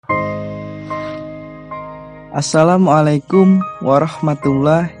Assalamualaikum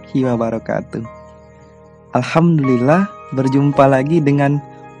warahmatullahi wabarakatuh. Alhamdulillah berjumpa lagi dengan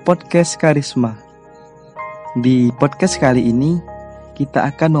podcast Karisma. Di podcast kali ini kita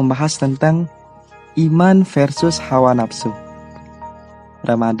akan membahas tentang iman versus hawa nafsu.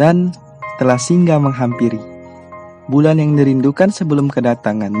 Ramadan telah singgah menghampiri, bulan yang dirindukan sebelum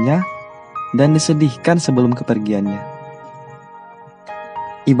kedatangannya dan disedihkan sebelum kepergiannya.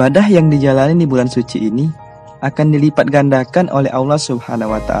 Ibadah yang dijalani di bulan suci ini akan dilipat gandakan oleh Allah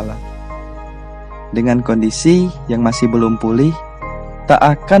Subhanahu wa Ta'ala. Dengan kondisi yang masih belum pulih, tak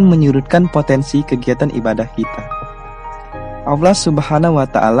akan menyurutkan potensi kegiatan ibadah kita. Allah Subhanahu wa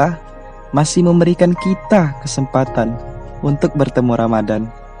Ta'ala masih memberikan kita kesempatan untuk bertemu Ramadan.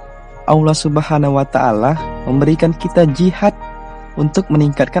 Allah Subhanahu wa Ta'ala memberikan kita jihad untuk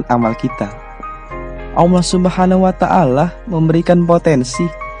meningkatkan amal kita. Allah Subhanahu wa Ta'ala memberikan potensi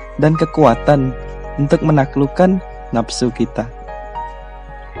dan kekuatan untuk menaklukkan nafsu kita.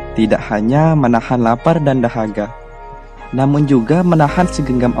 Tidak hanya menahan lapar dan dahaga, namun juga menahan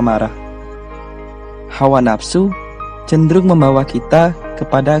segenggam amarah. Hawa nafsu cenderung membawa kita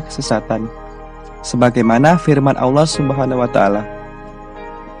kepada kesesatan. Sebagaimana firman Allah Subhanahu wa Ta'ala,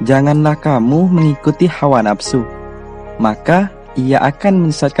 "Janganlah kamu mengikuti hawa nafsu, maka ia akan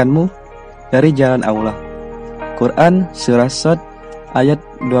menyesatkanmu dari jalan Allah." Quran Surah Shad ayat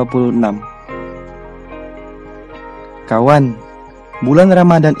 26. Kawan, bulan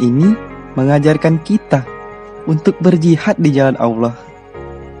Ramadan ini mengajarkan kita untuk berjihad di jalan Allah.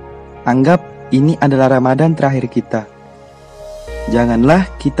 Anggap ini adalah Ramadan terakhir kita. Janganlah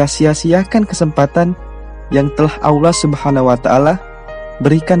kita sia-siakan kesempatan yang telah Allah Subhanahu wa Ta'ala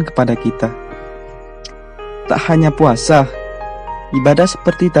berikan kepada kita. Tak hanya puasa, ibadah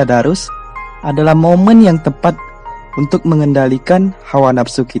seperti tadarus adalah momen yang tepat untuk mengendalikan hawa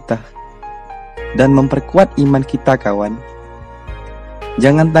nafsu kita dan memperkuat iman kita, kawan.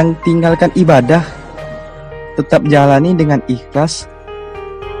 Jangan tinggalkan ibadah, tetap jalani dengan ikhlas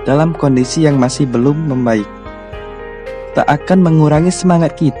dalam kondisi yang masih belum membaik. Tak akan mengurangi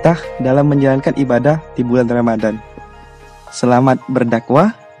semangat kita dalam menjalankan ibadah di bulan Ramadan. Selamat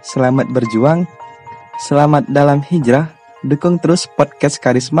berdakwah, selamat berjuang, selamat dalam hijrah. Dukung terus podcast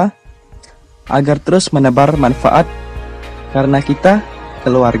Karisma agar terus menebar manfaat karena kita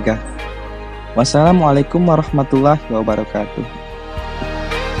keluarga. Wassalamualaikum warahmatullahi wabarakatuh.